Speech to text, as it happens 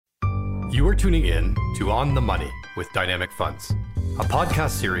You are tuning in to On the Money with Dynamic Funds, a podcast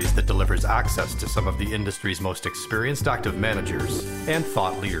series that delivers access to some of the industry's most experienced active managers and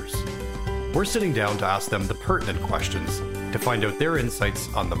thought leaders. We're sitting down to ask them the pertinent questions to find out their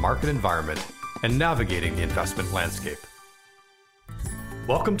insights on the market environment and navigating the investment landscape.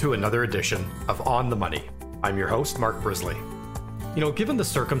 Welcome to another edition of On the Money. I'm your host, Mark Brisley. Given the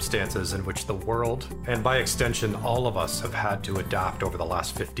circumstances in which the world, and by extension all of us, have had to adapt over the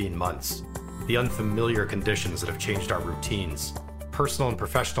last 15 months, the unfamiliar conditions that have changed our routines, personal and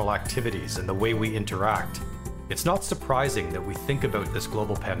professional activities, and the way we interact, it's not surprising that we think about this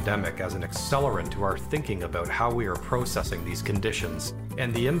global pandemic as an accelerant to our thinking about how we are processing these conditions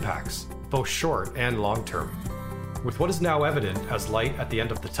and the impacts, both short and long term. With what is now evident as light at the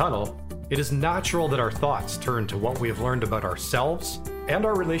end of the tunnel, it is natural that our thoughts turn to what we have learned about ourselves and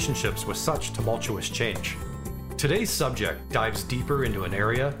our relationships with such tumultuous change. Today's subject dives deeper into an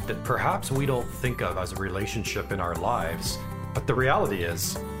area that perhaps we don't think of as a relationship in our lives, but the reality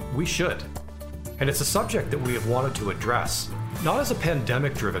is, we should. And it's a subject that we have wanted to address, not as a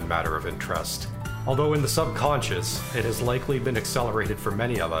pandemic-driven matter of interest, although in the subconscious, it has likely been accelerated for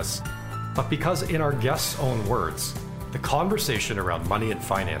many of us, but because in our guests' own words, the conversation around money and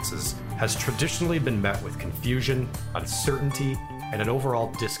finances has traditionally been met with confusion, uncertainty, and an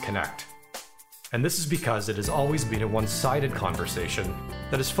overall disconnect. And this is because it has always been a one-sided conversation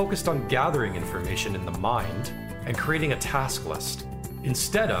that is focused on gathering information in the mind and creating a task list,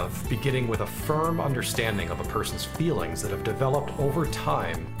 instead of beginning with a firm understanding of a person's feelings that have developed over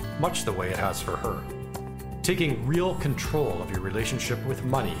time, much the way it has for her. Taking real control of your relationship with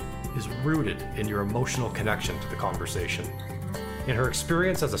money is rooted in your emotional connection to the conversation. In her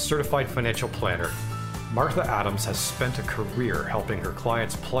experience as a certified financial planner, Martha Adams has spent a career helping her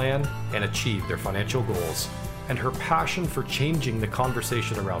clients plan and achieve their financial goals, and her passion for changing the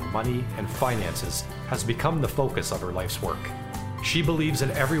conversation around money and finances has become the focus of her life's work. She believes in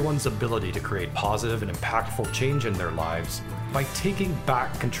everyone's ability to create positive and impactful change in their lives by taking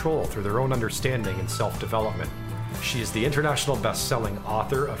back control through their own understanding and self-development. She is the international best-selling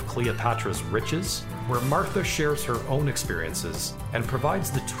author of Cleopatra's Riches, where Martha shares her own experiences and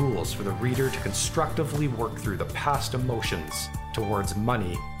provides the tools for the reader to constructively work through the past emotions towards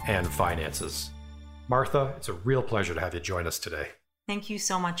money and finances. Martha, it's a real pleasure to have you join us today. Thank you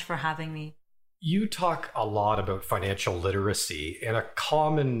so much for having me. You talk a lot about financial literacy, and a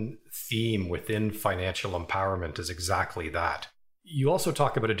common theme within financial empowerment is exactly that. You also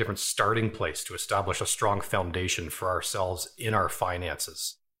talk about a different starting place to establish a strong foundation for ourselves in our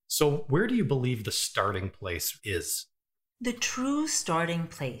finances. So where do you believe the starting place is? The true starting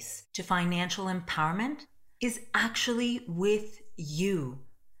place to financial empowerment is actually with you.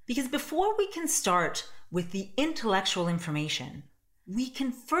 Because before we can start with the intellectual information, we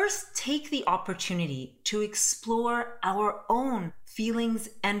can first take the opportunity to explore our own feelings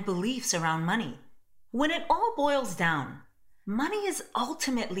and beliefs around money. When it all boils down, money is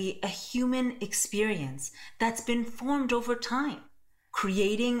ultimately a human experience that's been formed over time,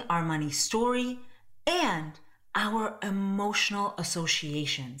 creating our money story and our emotional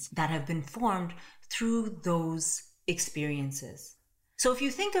associations that have been formed through those experiences. So if you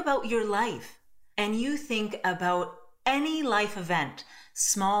think about your life and you think about any life event,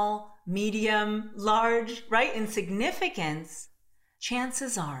 small, medium, large, right, in significance,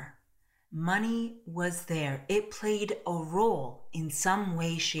 chances are money was there. It played a role in some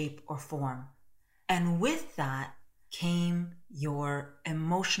way, shape, or form. And with that came your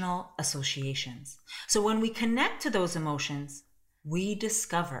emotional associations. So when we connect to those emotions, we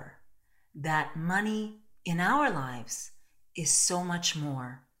discover that money in our lives is so much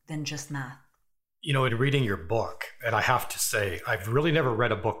more than just math. In reading your book, and I have to say, I've really never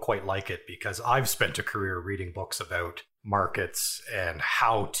read a book quite like it, because I've spent a career reading books about markets and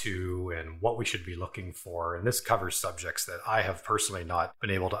how to and what we should be looking for. And this covers subjects that I have personally not been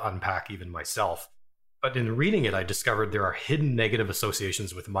able to unpack even myself. But in reading it, I discovered there are hidden negative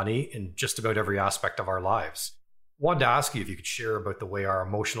associations with money in just about every aspect of our lives. I wanted to ask you if you could share about the way our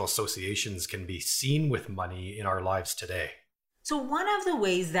emotional associations can be seen with money in our lives today. So one of the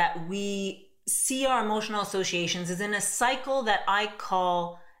ways that we see our emotional associations is in a cycle that I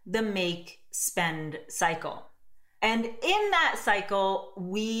call the make-spend cycle. And in that cycle,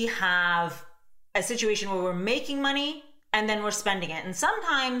 we have a situation where we're making money and then we're spending it. And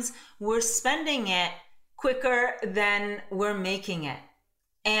sometimes we're spending it quicker than we're making it.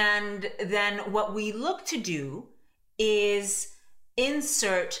 And then what we look to do is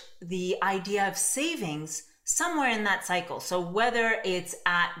insert the idea of savings somewhere in that cycle. So whether it's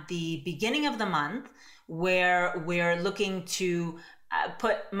at the beginning of the month where we're looking to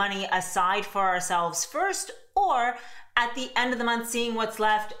put money aside for ourselves first, or at the end of the month seeing what's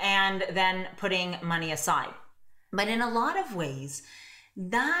left and then putting money aside. But in a lot of ways,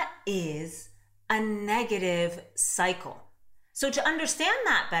 that is a negative cycle. So to understand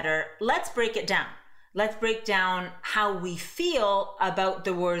that better, let's break it down. Let's break down how we feel about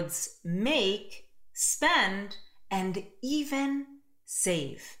the words make, spend, and even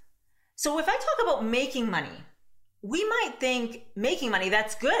save. So if I talk about making money, we might think making money,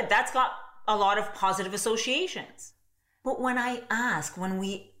 that's good. That's got a lot of positive associations. But when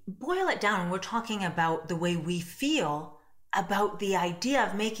we boil it down, we're talking about the way we feel about the idea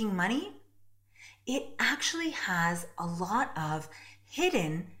of making money, it actually has a lot of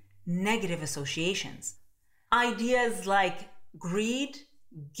hidden negative associations. Ideas like greed,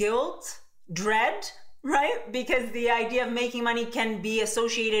 guilt, dread, right? Because the idea of making money can be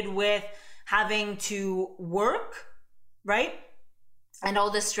associated with having to work, right? And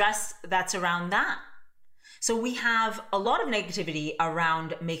all the stress that's around that. So we have a lot of negativity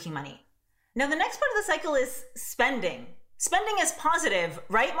around making money. Now, the next part of the cycle is spending. Spending is positive,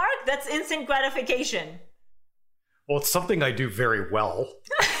 right, Mark? That's instant gratification. Well, it's something I do very well,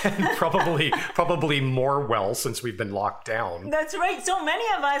 and probably more well since we've been locked down. That's right. So many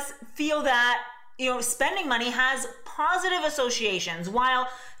of us feel that, spending money has positive associations, while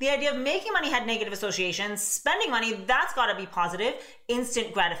the idea of making money had negative associations. Spending money, that's got to be positive.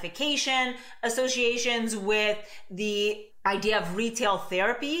 Instant gratification, associations with the idea of retail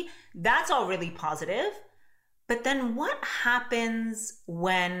therapy, that's all really positive. But then what happens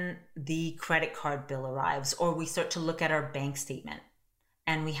when the credit card bill arrives, or we start to look at our bank statement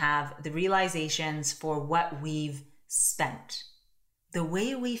and we have the realizations for what we've spent? The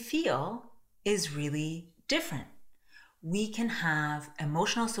way we feel is really different. We can have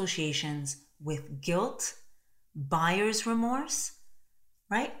emotional associations with guilt, buyer's remorse,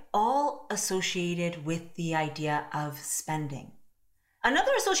 right? All associated with the idea of spending.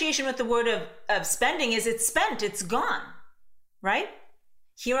 Another association with the word of spending is it's spent, it's gone, right?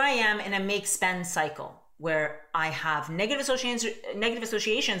 Here I am in a make-spend cycle where I have negative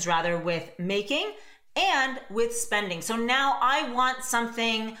associations with making and with spending. So now I want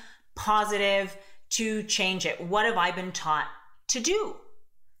something positive to change it. What have I been taught to do?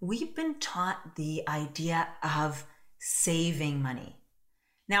 We've been taught the idea of saving money.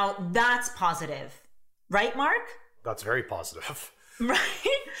 Now that's positive, right, Mark? That's very positive. Right?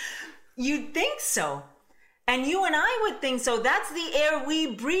 You'd think so. And you and I would think so. That's the air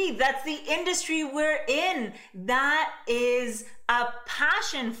we breathe. That's the industry we're in. That is a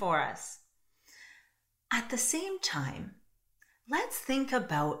passion for us. At the same time, let's think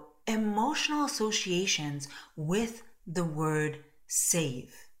about emotional associations with the word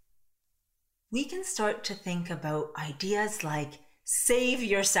save. We can start to think about ideas like save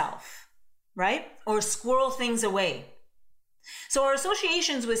yourself, right? Or squirrel things away. So our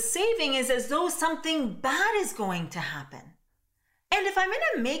associations with saving is as though something bad is going to happen. And if I'm in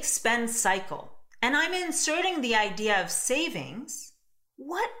a make-spend cycle and I'm inserting the idea of savings,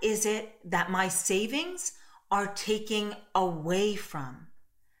 what is it that my savings are taking away from?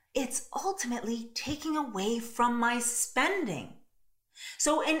 It's ultimately taking away from my spending.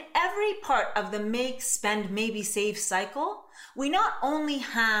 So in every part of the make, spend, maybe save cycle, we not only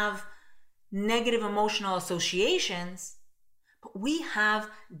have negative emotional associations, but we have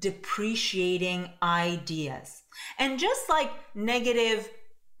depreciating ideas. And just like negative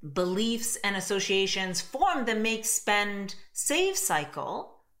beliefs and associations form the make, spend, save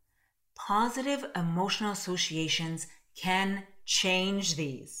cycle, positive emotional associations can change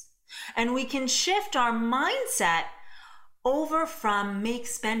these. And we can shift our mindset over from make,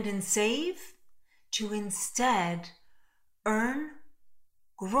 spend, and save to instead earn,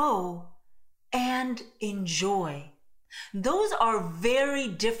 grow, and enjoy. Those are very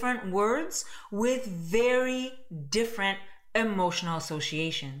different words with very different emotional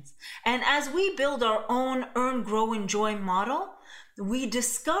associations. And as we build our own earn, grow, enjoy model, we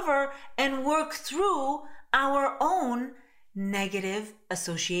discover and work through our own negative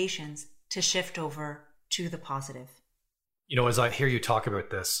associations to shift over to the positive. As I hear you talk about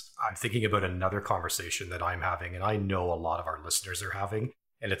this, I'm thinking about another conversation that I'm having, and I know a lot of our listeners are having,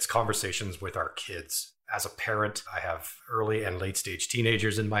 and it's conversations with our kids. As a parent, I have early and late stage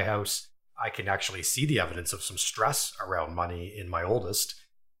teenagers in my house. I can actually see the evidence of some stress around money in my oldest.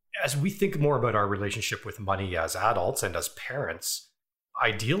 As we think more about our relationship with money as adults and as parents,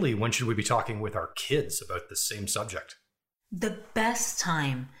 ideally, when should we be talking with our kids about the same subject? The best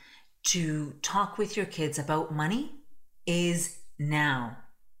time to talk with your kids about money is now.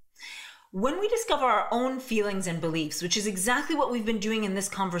 When we discover our own feelings and beliefs, which is exactly what we've been doing in this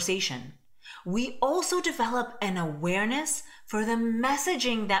conversation, we also develop an awareness for the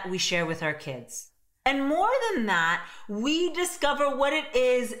messaging that we share with our kids. And more than that, we discover what it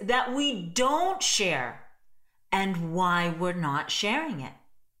is that we don't share and why we're not sharing it.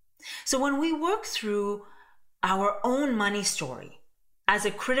 So when we work through our own money story as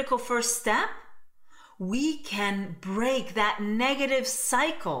a critical first step, we can break that negative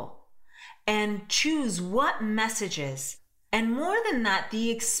cycle and choose what messages, and more than that,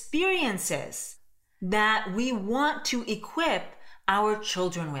 the experiences that we want to equip our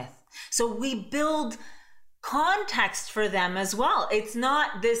children with. So we build context for them as well. It's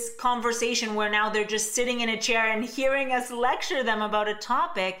not this conversation where now they're just sitting in a chair and hearing us lecture them about a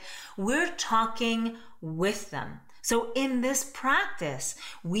topic. We're talking with them. So in this practice,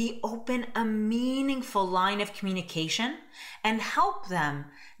 we open a meaningful line of communication and help them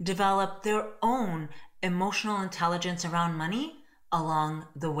develop their own emotional intelligence around money along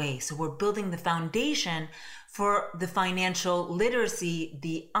the way. So we're building the foundation for the financial literacy,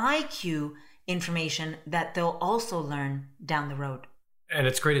 the IQ information that they'll also learn down the road. And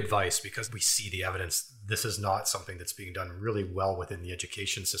it's great advice because we see the evidence. This is not something that's being done really well within the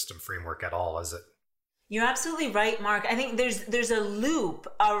education system framework at all, is it? You're absolutely right, Mark. I think there's a loop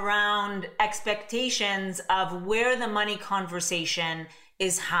around expectations of where the money conversation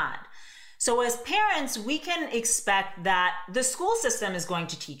is had. So as parents, we can expect that the school system is going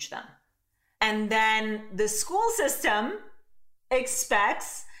to teach them. And then the school system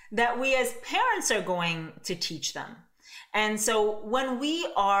expects that we as parents are going to teach them. And so when we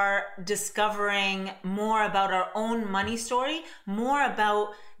are discovering more about our own money story, more about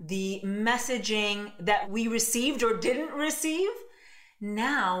the messaging that we received or didn't receive,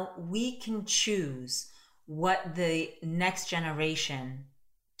 now we can choose what the next generation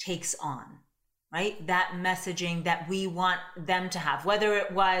takes on, right? That messaging that we want them to have, whether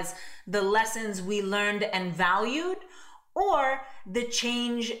it was the lessons we learned and valued or the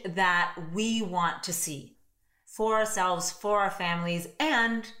change that we want to see for ourselves, for our families,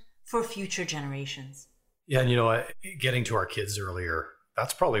 and for future generations. Yeah, and getting to our kids earlier,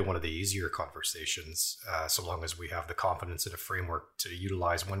 that's probably one of the easier conversations, so long as we have the confidence and a framework to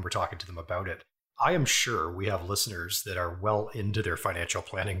utilize when we're talking to them about it. I am sure we have listeners that are well into their financial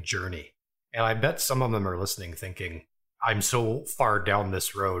planning journey. And I bet some of them are listening thinking, I'm so far down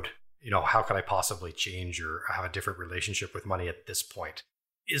this road, how could I possibly change or have a different relationship with money at this point?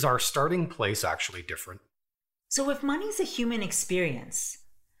 Is our starting place actually different? So if money is a human experience,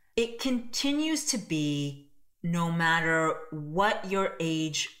 it continues to be no matter what your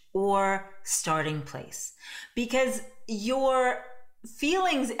age or starting place, because your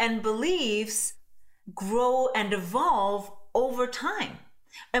feelings and beliefs grow and evolve over time.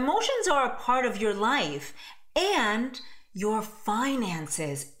 Emotions are a part of your life and your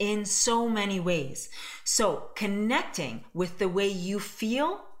finances in so many ways. So connecting with the way you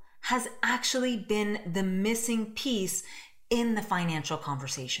feel has actually been the missing piece in the financial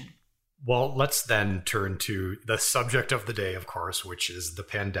conversation. Well, let's then turn to the subject of the day, of course, which is the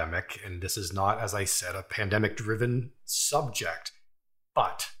pandemic. And this is not, as I said, a pandemic-driven subject,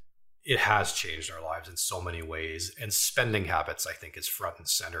 but it has changed our lives in so many ways. And spending habits, I think, is front and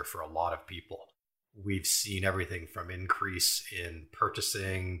center for a lot of people. We've seen everything from increase in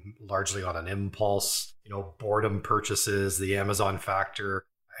purchasing, largely on an impulse, boredom purchases, the Amazon factor,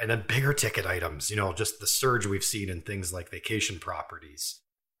 and then bigger ticket items, just the surge we've seen in things like vacation properties,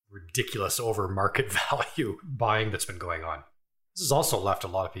 ridiculous over market value buying that's been going on. This has also left a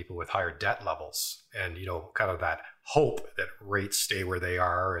lot of people with higher debt levels and, kind of that hope that rates stay where they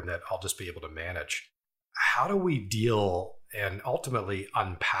are and that I'll just be able to manage. How do we deal and ultimately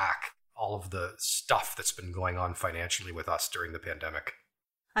unpack all of the stuff that's been going on financially with us during the pandemic?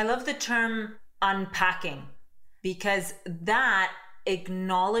 I love the term unpacking because that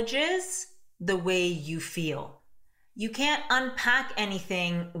acknowledges the way you feel. You can't unpack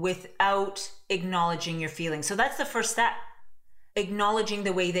anything without acknowledging your feelings. So that's the first step, acknowledging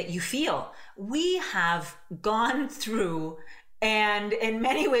the way that you feel. We have gone through and in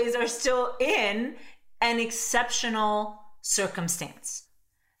many ways are still in an exceptional circumstance.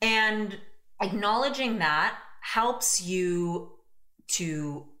 And acknowledging that helps you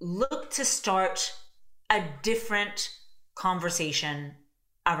to look to start a different conversation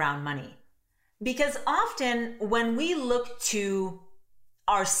around money. Because often when we look to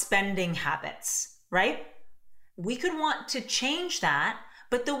our spending habits, right? We could want to change that,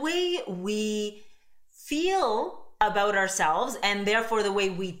 but the way we feel about ourselves and therefore the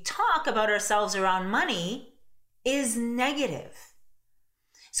way we talk about ourselves around money is negative.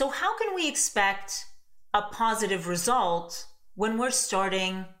 So how can we expect a positive result when we're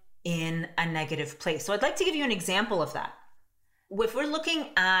starting in a negative place? So I'd like to give you an example of that. If we're looking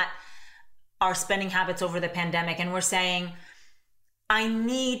at our spending habits over the pandemic and we're saying, I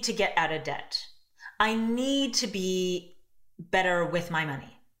need to get out of debt. I need to be better with my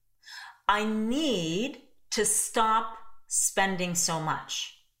money. I need to stop spending so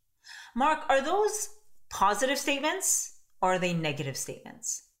much. Mark, are those positive statements or are they negative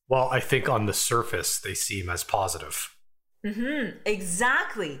statements? Well, I think on the surface, they seem as positive.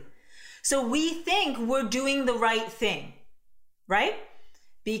 Exactly. So we think we're doing the right thing, right?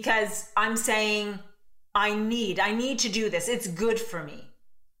 Because I'm saying, I need to do this. It's good for me,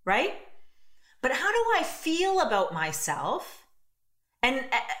 right? But how do I feel about myself? And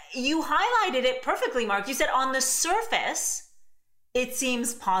you highlighted it perfectly, Mark. You said on the surface, it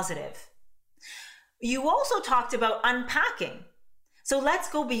seems positive. You also talked about unpacking. So let's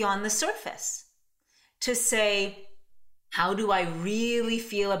go beyond the surface to say, how do I really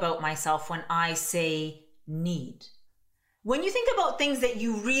feel about myself when I say need? When you think about things that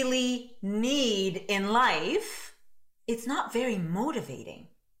you really need in life, it's not very motivating,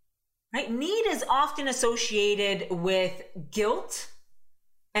 right? Need is often associated with guilt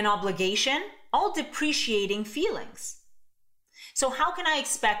and obligation, all depreciating feelings. So how can I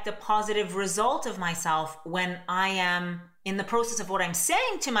expect a positive result of myself when I am in the process of what I'm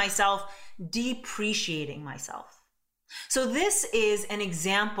saying to myself, depreciating myself? So this is an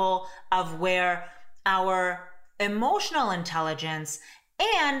example of where our emotional intelligence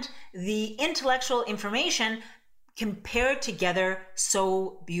and the intellectual information can pair together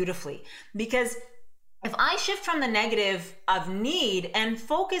so beautifully. Because if I shift from the negative of need and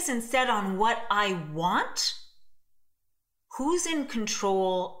focus instead on what I want, who's in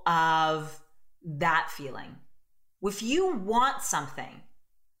control of that feeling? If you want something,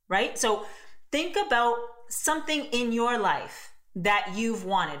 right? So think about something in your life that you've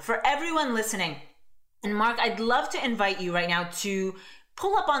wanted. For everyone listening, and Mark, I'd love to invite you right now to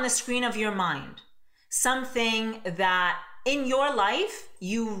pull up on the screen of your mind something that in your life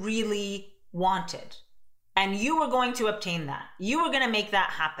you really wanted and you were going to obtain that. You were going to make that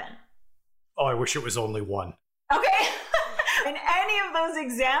happen. Oh, I wish it was only one. Okay. In any of those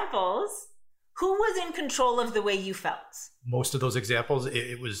examples, who was in control of the way you felt? Most of those examples,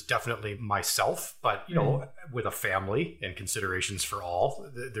 it was definitely myself, but with a family and considerations for all,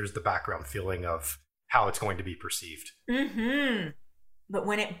 there's the background feeling of how it's going to be perceived. But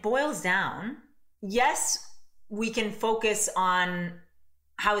when it boils down, yes, we can focus on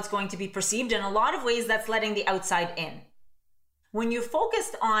how it's going to be perceived. In a lot of ways, that's letting the outside in. When you're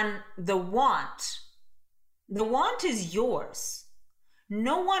focused on the want is yours.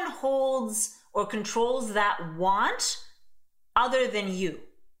 No one holds or controls that want other than you,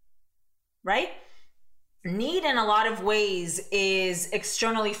 right? Need in a lot of ways is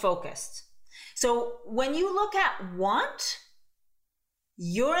externally focused. So when you look at want,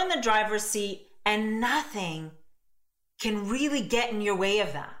 you're in the driver's seat and nothing can really get in your way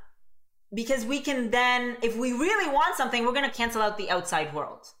of that. Because we can then, if we really want something, we're going to cancel out the outside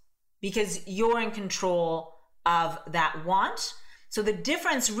world because you're in control of that want. So the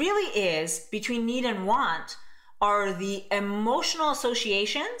difference really is between need and want are the emotional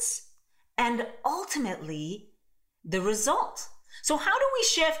associations and ultimately the result. So how do we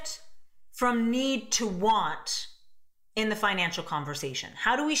shift from need to want in the financial conversation?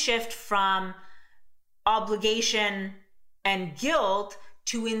 How do we shift from obligation and guilt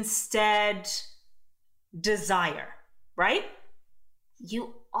to instead desire, right?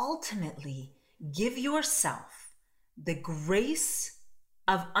 You ultimately give yourself the grace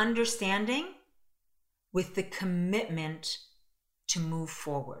of understanding with the commitment to move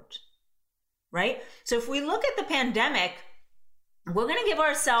forward, right? So if we look at the pandemic, we're going to give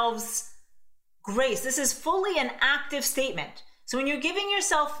ourselves grace. This is fully an active statement. So when you're giving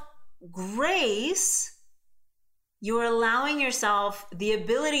yourself grace, you're allowing yourself the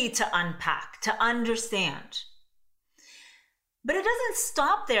ability to unpack, to understand. But it doesn't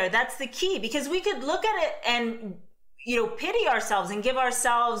stop there. That's the key, because we could look at it and, pity ourselves and give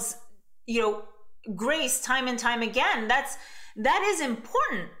ourselves, grace time and time again. That is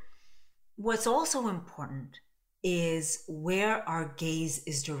important. What's also important is where our gaze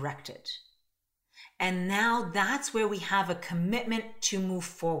is directed. And now that's where we have a commitment to move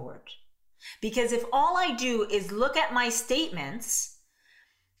forward. Because if all I do is look at my statements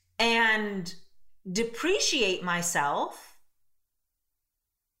and depreciate myself,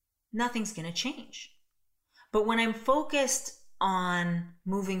 nothing's going to change. But when I'm focused on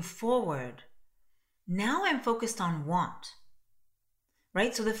moving forward, now I'm focused on want.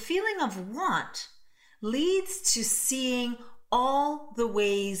 right? So the feeling of want leads to seeing all the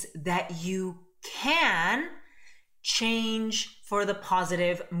ways that you can change for the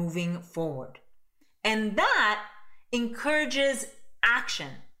positive moving forward. And that encourages action.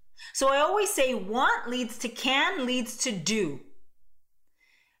 So I always say want leads to can, leads to do.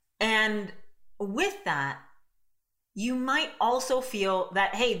 And with that, you might also feel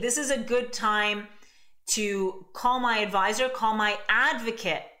that, hey, this is a good time to call my advisor, call my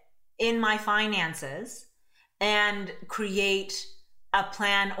advocate in my finances, and create a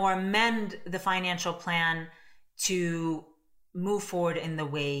plan or amend the financial plan to move forward in the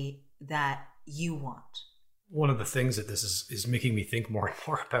way that you want. One of the things that this is making me think more and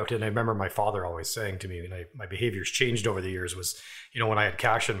more about, and I remember my father always saying to me, and my behavior's changed over the years, was, when I had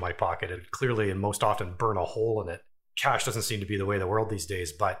cash in my pocket, it clearly and most often burn a hole in it. Cash doesn't seem to be the way of the world these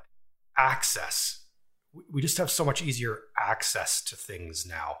days, but access. We just have so much easier access to things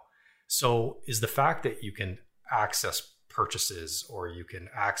now. So is the fact that you can access purchases or you can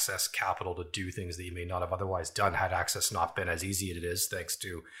access capital to do things that you may not have otherwise done had access not been as easy as it is thanks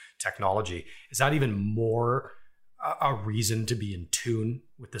to technology, is that even more a reason to be in tune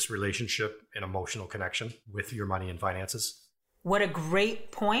with this relationship and emotional connection with your money and finances? What a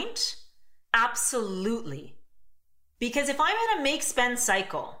great point. Absolutely. Because if I'm in a make-spend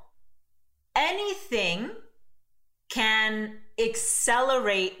cycle, anything can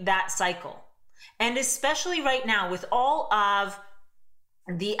accelerate that cycle. And especially right now with all of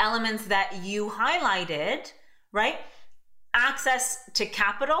the elements that you highlighted, right? Access to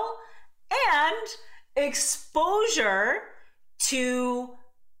capital and exposure to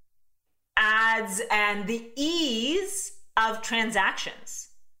ads and the ease of transactions,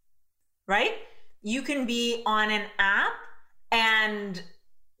 right? You can be on an app and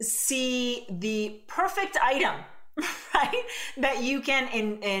see the perfect item, right? That you can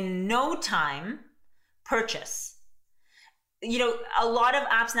in no time purchase. A lot of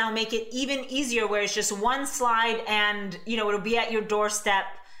apps now make it even easier where it's just one slide and, it'll be at your doorstep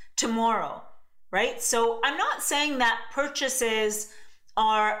tomorrow, right? So I'm not saying that purchases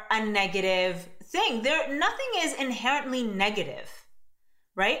are a negative thing. Nothing is inherently negative,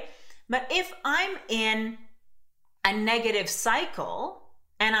 right? But if I'm in a negative cycle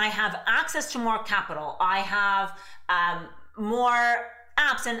and I have access to more capital, I have more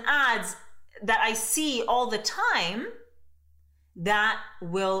apps and ads that I see all the time, that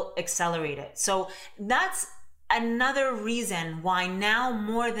will accelerate it. So that's another reason why now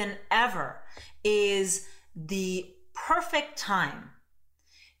more than ever is the perfect time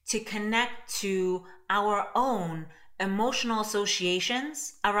to connect to our own emotional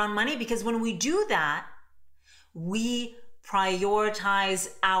associations around money, because when we do that, we prioritize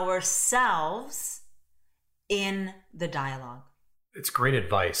ourselves in the dialogue. It's great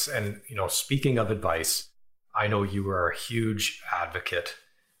advice. And, speaking of advice, I know you are a huge advocate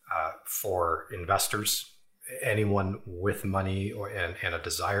for investors, anyone with money and a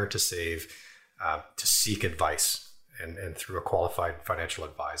desire to save, to seek advice and through a qualified financial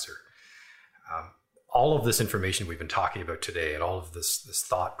advisor. All of this information we've been talking about today and all of this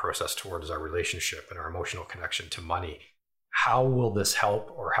thought process towards our relationship and our emotional connection to money, how will this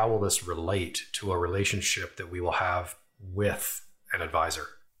help or how will this relate to a relationship that we will have with an advisor?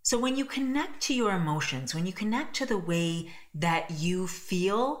 So when you connect to your emotions, when you connect to the way that you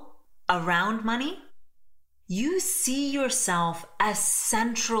feel around money, you see yourself as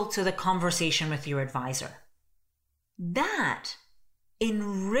central to the conversation with your advisor. That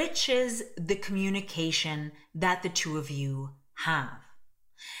enriches the communication that the two of you have.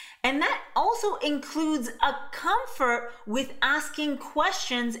 And that also includes a comfort with asking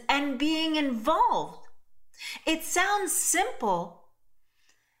questions and being involved. It sounds simple,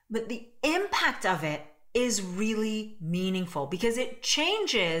 but the impact of it is really meaningful because it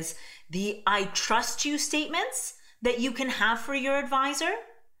changes the I trust you statements that you can have for your advisor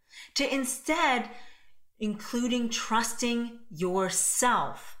to instead including trusting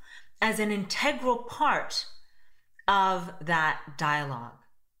yourself as an integral part of that dialogue.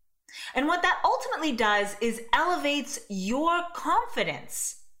 And what that ultimately does is elevates your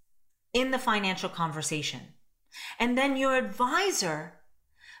confidence in the financial conversation. And then your advisor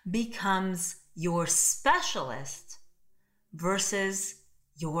becomes your specialist versus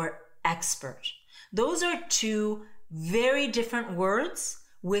your expert. Those are two very different words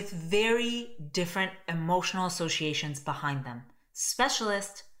with very different emotional associations behind them.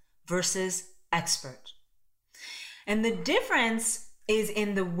 Specialist versus expert. And the difference is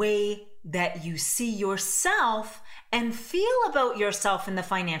in the way that you see yourself and feel about yourself in the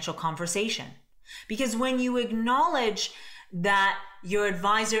financial conversation. Because when you acknowledge that your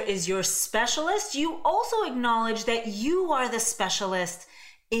advisor is your specialist, you also acknowledge that you are the specialist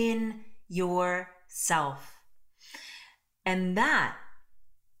in yourself. And that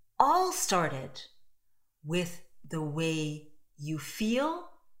all started with the way you feel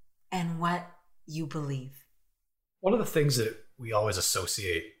and what you believe. One of the things that we always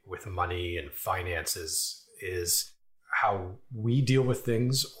associate with money and finances is how we deal with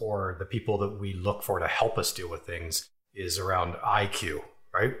things, or the people that we look for to help us deal with things, is around IQ,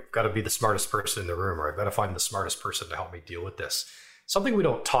 right? I've got to be the smartest person in the room, or I've got to find the smartest person to help me deal with this. Something we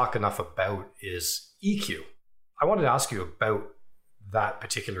don't talk enough about is EQ. I wanted to ask you about that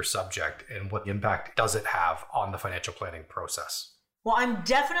particular subject and what impact does it have on the financial planning process? Well, I'm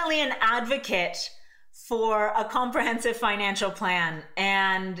definitely an advocate for a comprehensive financial plan,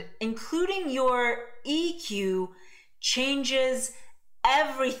 and including your EQ changes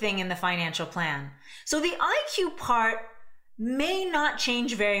everything in the financial plan. So the IQ part may not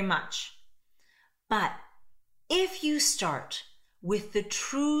change very much, but if you start with the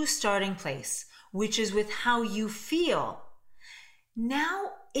true starting place, which is with how you feel,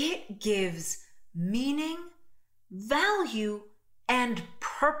 now it gives meaning, value, and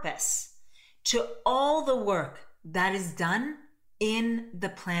purpose to all the work that is done in the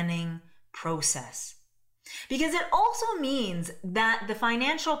planning process. Because it also means that the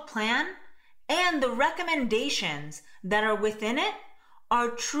financial plan and the recommendations that are within it are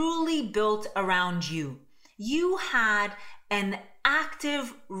truly built around you. You had an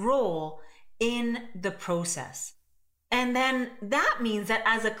active role in the process. And then that means that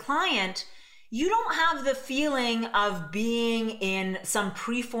as a client, you don't have the feeling of being in some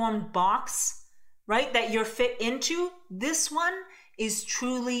preformed box, right, that you're fit into. This one is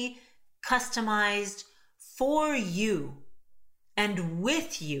truly customized for you and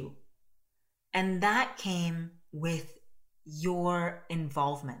with you. And that came with your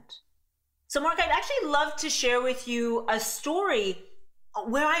involvement. So Mark, I'd actually love to share with you a story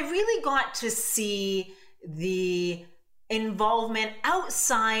where I really got to see the involvement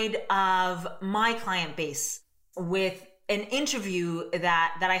outside of my client base with an interview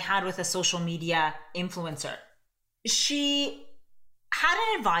that I had with a social media influencer. She had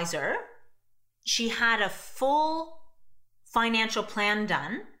an advisor. She had a full financial plan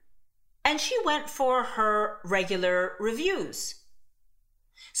done, and she went for her regular reviews.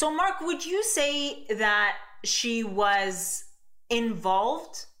 So Mark, would you say that she was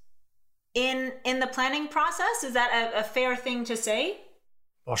involved in the planning process? Is that a fair thing to say?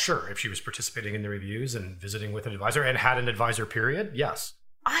 Well, sure. If she was participating in the reviews and visiting with an advisor and had an advisor period, yes.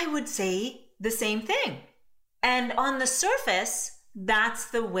 I would say the same thing. And on the surface,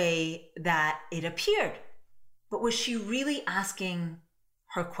 that's the way that it appeared. But was she really asking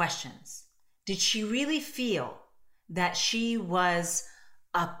her questions? Did she really feel that she was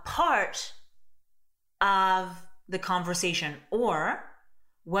a part of the conversation, or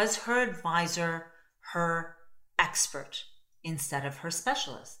was her advisor her expert instead of her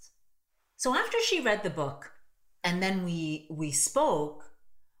specialist? So after she read the book and then we spoke,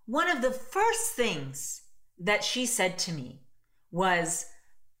 one of the first things that she said to me was,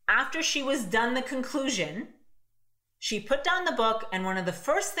 after she was done the conclusion, she put down the book, and one of the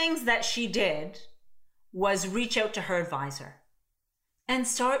first things that she did was reach out to her advisor and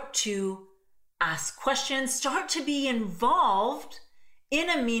start to ask questions, start to be involved in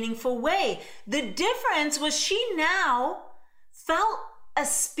a meaningful way. The difference was she now felt a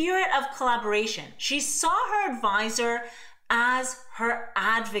spirit of collaboration. She saw her advisor as her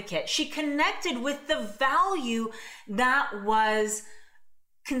advocate. She connected with the value that was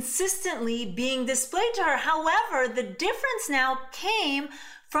consistently being displayed to her. However, the difference now came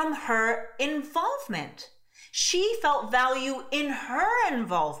from her involvement. She felt value in her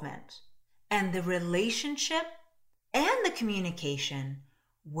involvement, and the relationship and the communication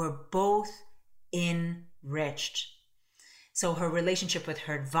were both enriched. So her relationship with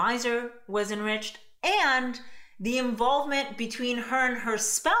her advisor was enriched, and the involvement between her and her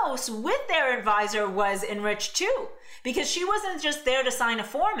spouse with their advisor was enriched too, because she wasn't just there to sign a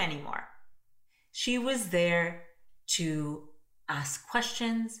form anymore. She was there to ask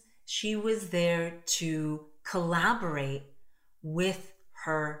questions. She was there to collaborate with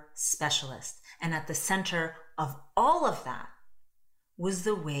her specialist. And at the center of all of that was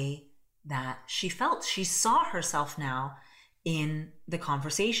the way that she felt. She saw herself now in the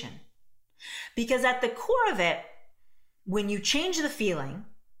conversation. Because at the core of it, when you change the feeling,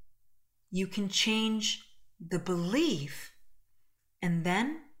 you can change the belief and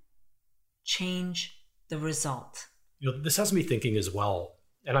then change the result. You know, this has me thinking as well,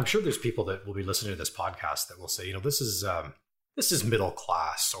 and I'm sure there's people that will be listening to this podcast that will say, you know, this is this is middle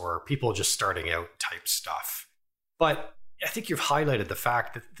class or people just starting out type stuff. But I think you've highlighted the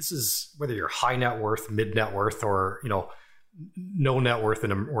fact that this is whether you're high net worth, mid net worth, or no net worth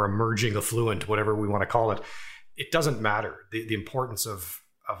or emerging affluent, whatever we want to call it. It doesn't matter. The importance of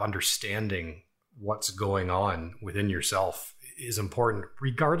understanding what's going on within yourself is important,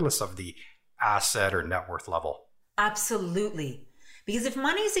 regardless of the asset or net worth level. Absolutely. Because if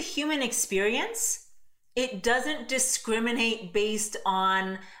money is a human experience, it doesn't discriminate based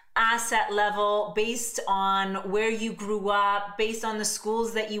on asset level, based on where you grew up, based on the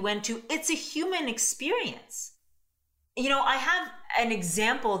schools that you went to. It's a human experience. I have an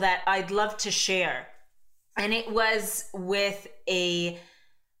example that I'd love to share. And it was with a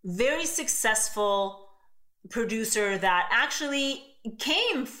very successful producer that actually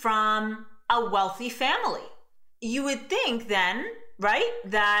came from a wealthy family. You would think then, right,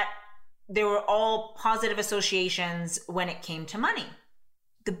 that there were all positive associations when it came to money.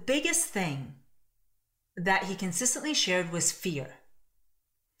 The biggest thing that he consistently shared was fear.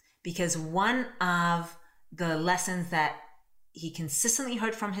 Because one of the lessons that he consistently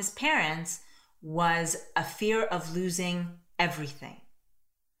heard from his parents was a fear of losing everything,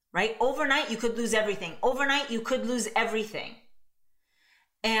 right? Overnight, you could lose everything. Overnight, you could lose everything.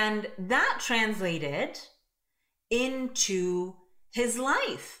 And that translated into his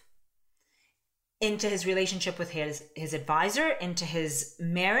life, into his relationship with his advisor, into his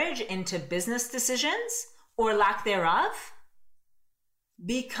marriage, into business decisions or lack thereof,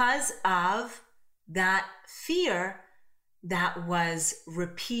 because of that fear that was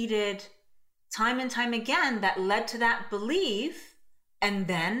repeated time and time again that led to that belief. And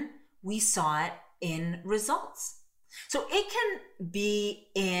then we saw it in results. So it can be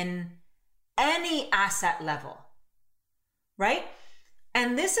in any asset level, right?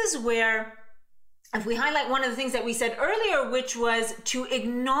 And this is where, if we highlight one of the things that we said earlier, which was to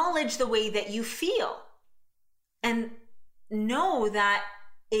acknowledge the way that you feel and know that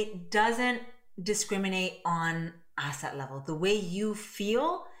it doesn't discriminate on asset level. The way you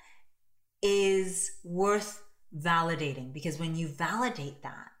feel is worth validating, because when you validate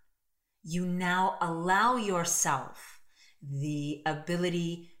that, you now allow yourself the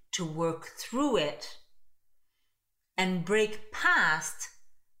ability to work through it and break past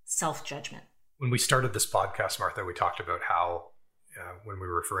self-judgment. When we started this podcast, Martha, we talked about how when we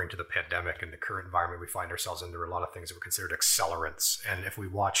were referring to the pandemic and the current environment we find ourselves in, there were a lot of things that were considered accelerants. And if we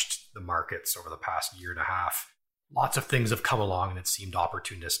watched the markets over the past year and a half, lots of things have come along and it seemed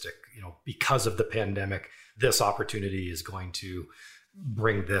opportunistic. Because of the pandemic, this opportunity is going to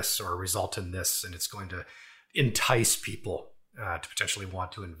bring this or result in this, and it's going to entice people to potentially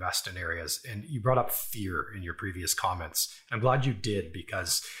want to invest in areas. And you brought up fear in your previous comments. I'm glad you did,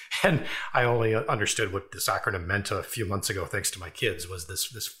 because, and I only understood what this acronym meant a few months ago, thanks to my kids, was this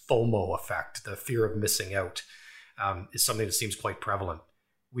FOMO effect, the fear of missing out, is something that seems quite prevalent.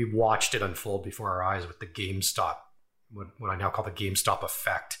 We watched it unfold before our eyes with the GameStop, what I now call the GameStop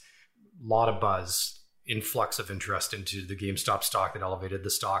effect. A lot of buzz, influx of interest into the GameStop stock that elevated the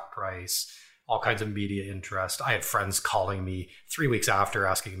stock price, all kinds of media interest. I had friends calling me 3 weeks after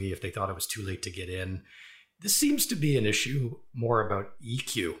asking me if they thought it was too late to get in. This seems to be an issue more about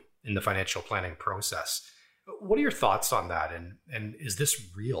EQ in the financial planning process. What are your thoughts on that? And is this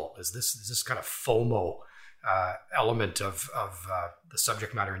real? Is this kind of FOMO element of the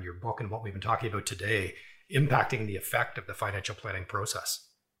subject matter in your book and what we've been talking about today impacting the effect of the financial planning process?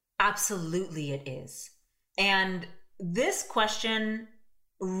 Absolutely it is. And this question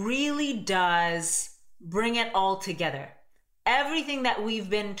really does bring it all together. Everything that we've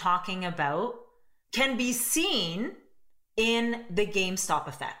been talking about can be seen in the GameStop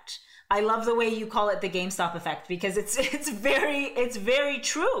effect. I love the way you call it the GameStop effect, because it's very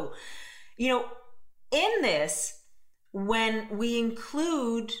true. In this, when we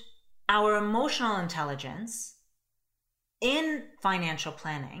include our emotional intelligence in financial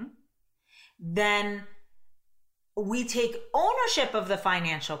planning, then we take ownership of the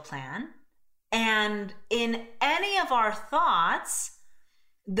financial plan, and in any of our thoughts,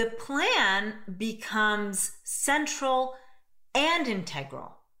 the plan becomes central and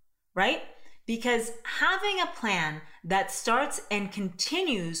integral, right? Because having a plan that starts and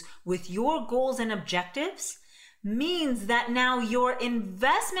continues with your goals and objectives means that now your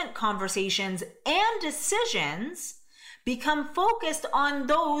investment conversations and decisions become focused on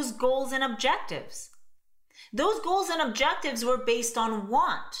those goals and objectives. Those goals and objectives were based on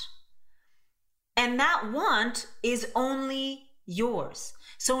want. And that want is only yours.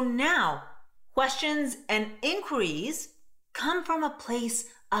 So now questions and inquiries come from a place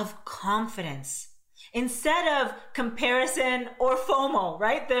of confidence, instead of comparison or FOMO,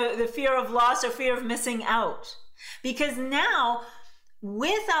 right? The fear of loss or fear of missing out. Because now,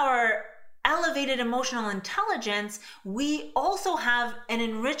 with our elevated emotional intelligence, we also have an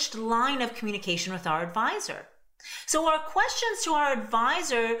enriched line of communication with our advisor. So our questions to our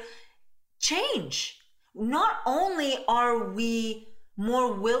advisor change. Not only are we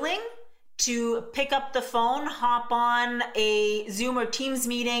more willing to pick up the phone, hop on a Zoom or Teams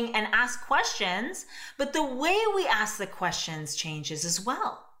meeting and ask questions, but the way we ask the questions changes as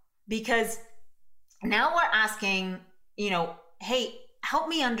well. Because now we're asking, hey, help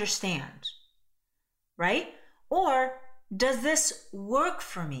me understand, right? Or does this work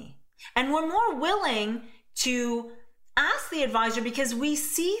for me? And we're more willing to ask the advisor because we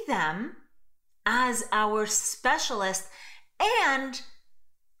see them as our specialist and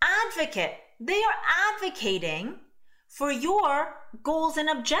advocate. They are advocating for your goals and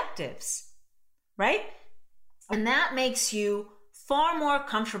objectives, right? And that makes you far more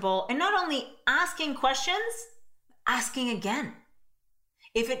comfortable in not only asking questions, asking again.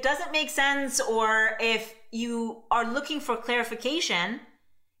 If it doesn't make sense or if you are looking for clarification,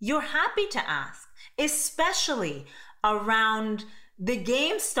 you're happy to ask, especially around the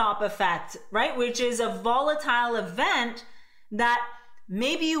GameStop effect, right? Which is a volatile event that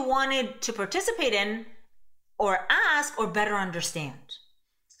maybe you wanted to participate in or ask or better understand.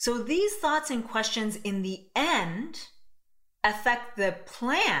 So these thoughts and questions in the end affect the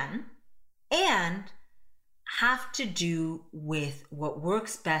plan and have to do with what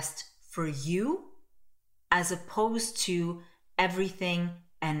works best for you as opposed to everything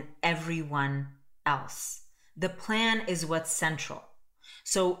and everyone else. The plan is what's central.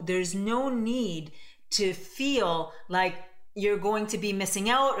 So there's no need to feel like you're going to be missing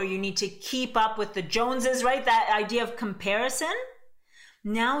out or you need to keep up with the Joneses, right? That idea of comparison.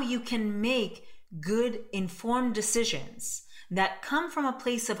 Now you can make good, informed decisions that come from a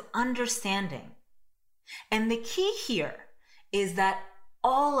place of understanding. And the key here is that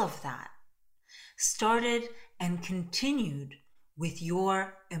all of that started and continued with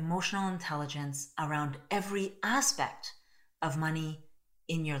your emotional intelligence around every aspect of money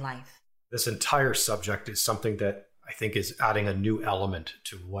in your life. This entire subject is something that I think is adding a new element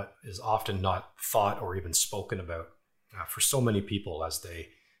to what is often not thought or even spoken about for so many people as they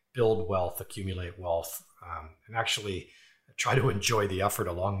build wealth, accumulate wealth, and actually try to enjoy the effort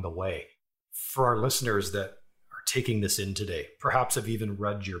along the way. For our listeners that are taking this in today, perhaps have even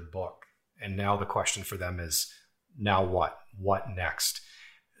read your book, and now the question for them is, now what? What next?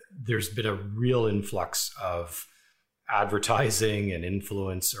 There's been a real influx of advertising and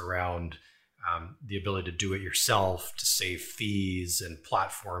influence around the ability to do it yourself, to save fees, and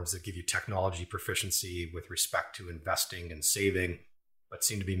platforms that give you technology proficiency with respect to investing and saving, but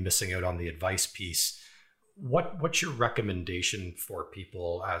seem to be missing out on the advice piece. What's your recommendation for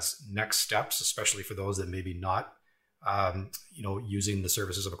people as next steps, especially for those that maybe not, using the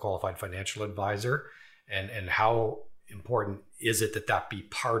services of a qualified financial advisor, and how important is it that be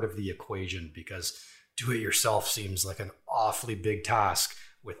part of the equation? Because do it yourself seems like an awfully big task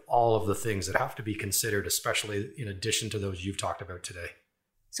with all of the things that have to be considered, especially in addition to those you've talked about today.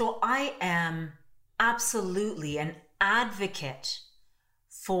 So I am absolutely an advocate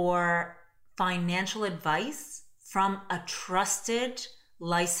for financial advice from a trusted,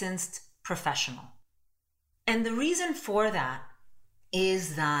 licensed professional. And the reason for that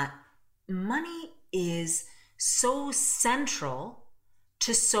is that money is so central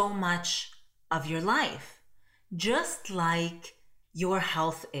to so much of your life, just like your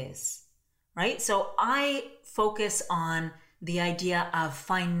health is, right? So I focus on the idea of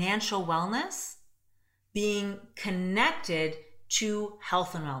financial wellness being connected to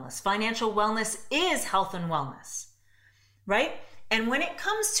health and wellness. Financial wellness is health and wellness, right? And when it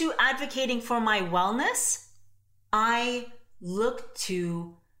comes to advocating for my wellness, I look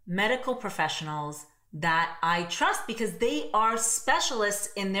to medical professionals that I trust because they are specialists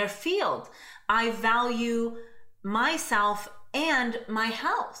in their field. I value myself and my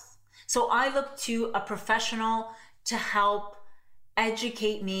health. So I look to a professional to help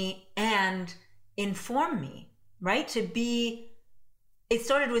educate me and inform me, right? It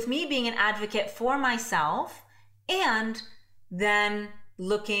started with me being an advocate for myself and then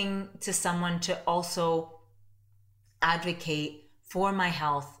looking to someone to also advocate for my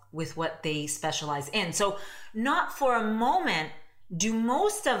health with what they specialize in. So not for a moment do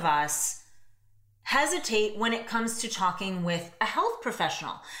most of us hesitate when it comes to talking with a health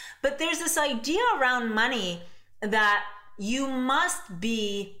professional. But there's this idea around money that you must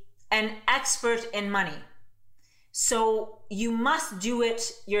be an expert in money. So you must do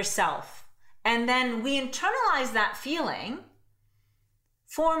it yourself. And then we internalize that feeling,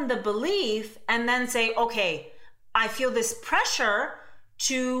 form the belief, and then say, okay, I feel this pressure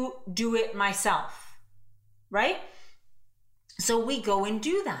to do it myself, right? So we go and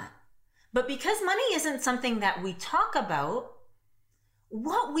do that. But because money isn't something that we talk about,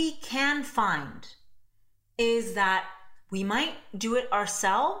 what we can find is that we might do it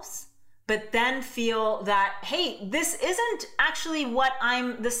ourselves, but then feel that, hey, this isn't actually what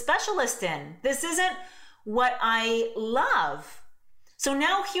I'm the specialist in. This isn't what I love. So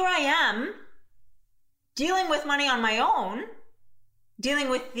now here I am dealing with money on my own, dealing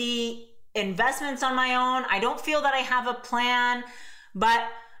with the investments on my own. I don't feel that I have a plan, but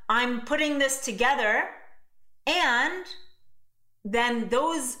I'm putting this together. And then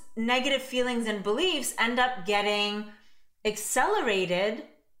those negative feelings and beliefs end up getting accelerated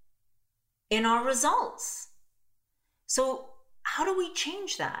in our results. So how do we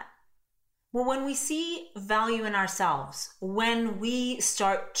change that? Well, when we see value in ourselves, when we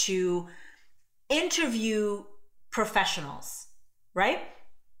start to interview professionals, right?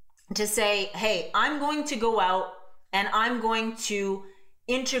 To say, hey, I'm going to go out and I'm going to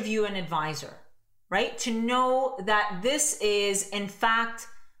interview an advisor, right? To know that this is, in fact,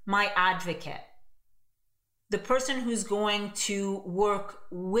 my advocate, the person who's going to work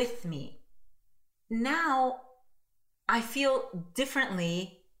with me. Now I feel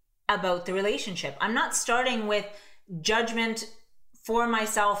differently about the relationship. I'm not starting with judgment for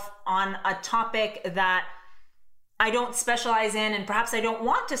myself on a topic that I don't specialize in and perhaps I don't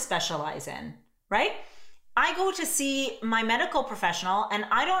want to specialize in, right? I go to see my medical professional and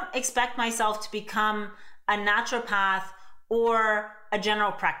I don't expect myself to become a naturopath or a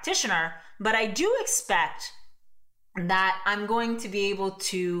general practitioner, but I do expect that I'm going to be able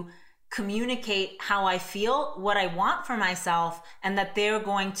to communicate how I feel, what I want for myself, and that they're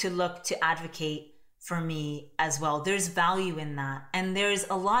going to look to advocate for me as well. There's value in that. And there's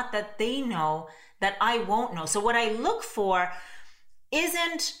a lot that they know that I won't know. So what I look for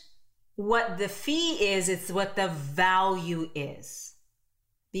isn't what the fee is, it's what the value is.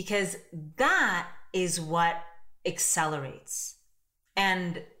 Because that is what accelerates.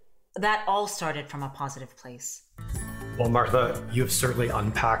 And that all started from a positive place. Well, Martha, you've certainly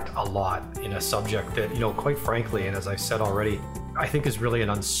unpacked a lot in a subject that, quite frankly, and as I said already, I think is really an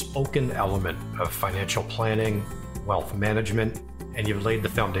unspoken element of financial planning, wealth management, and you've laid the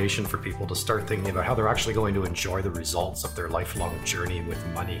foundation for people to start thinking about how they're actually going to enjoy the results of their lifelong journey with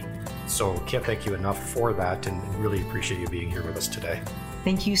money. So can't thank you enough for that, and really appreciate you being here with us today.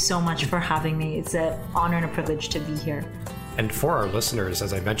 Thank you so much for having me. It's an honor and a privilege to be here. And for our listeners,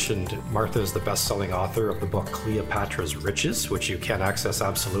 as I mentioned, Martha is the best-selling author of the book Cleopatra's Riches, which you can access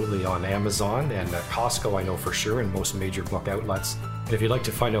absolutely on Amazon and at Costco, I know for sure, and most major book outlets. And if you'd like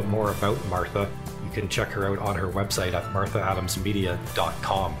to find out more about Martha, you can check her out on her website at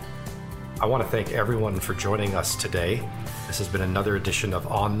marthaadamsmedia.com. I want to thank everyone for joining us today. This has been another edition of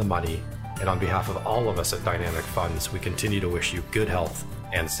On the Money, and on behalf of all of us at Dynamic Funds, we continue to wish you good health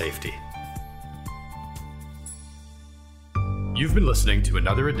and safety. You've been listening to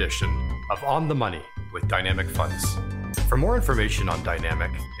another edition of On the Money with Dynamic Funds. For more information on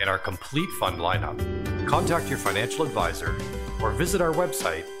Dynamic and our complete fund lineup, contact your financial advisor or visit our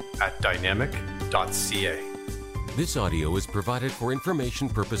website at dynamic.ca. This audio is provided for information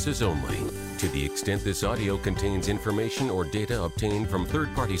purposes only. To the extent this audio contains information or data obtained from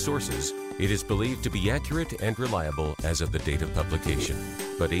third-party sources, it is believed to be accurate and reliable as of the date of publication.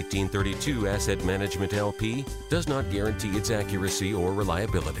 But 1832 Asset Management LP does not guarantee its accuracy or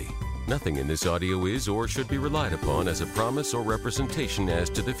reliability. Nothing in this audio is or should be relied upon as a promise or representation as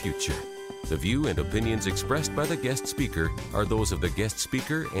to the future. The view and opinions expressed by the guest speaker are those of the guest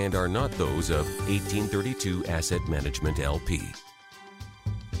speaker and are not those of 1832 Asset Management LP.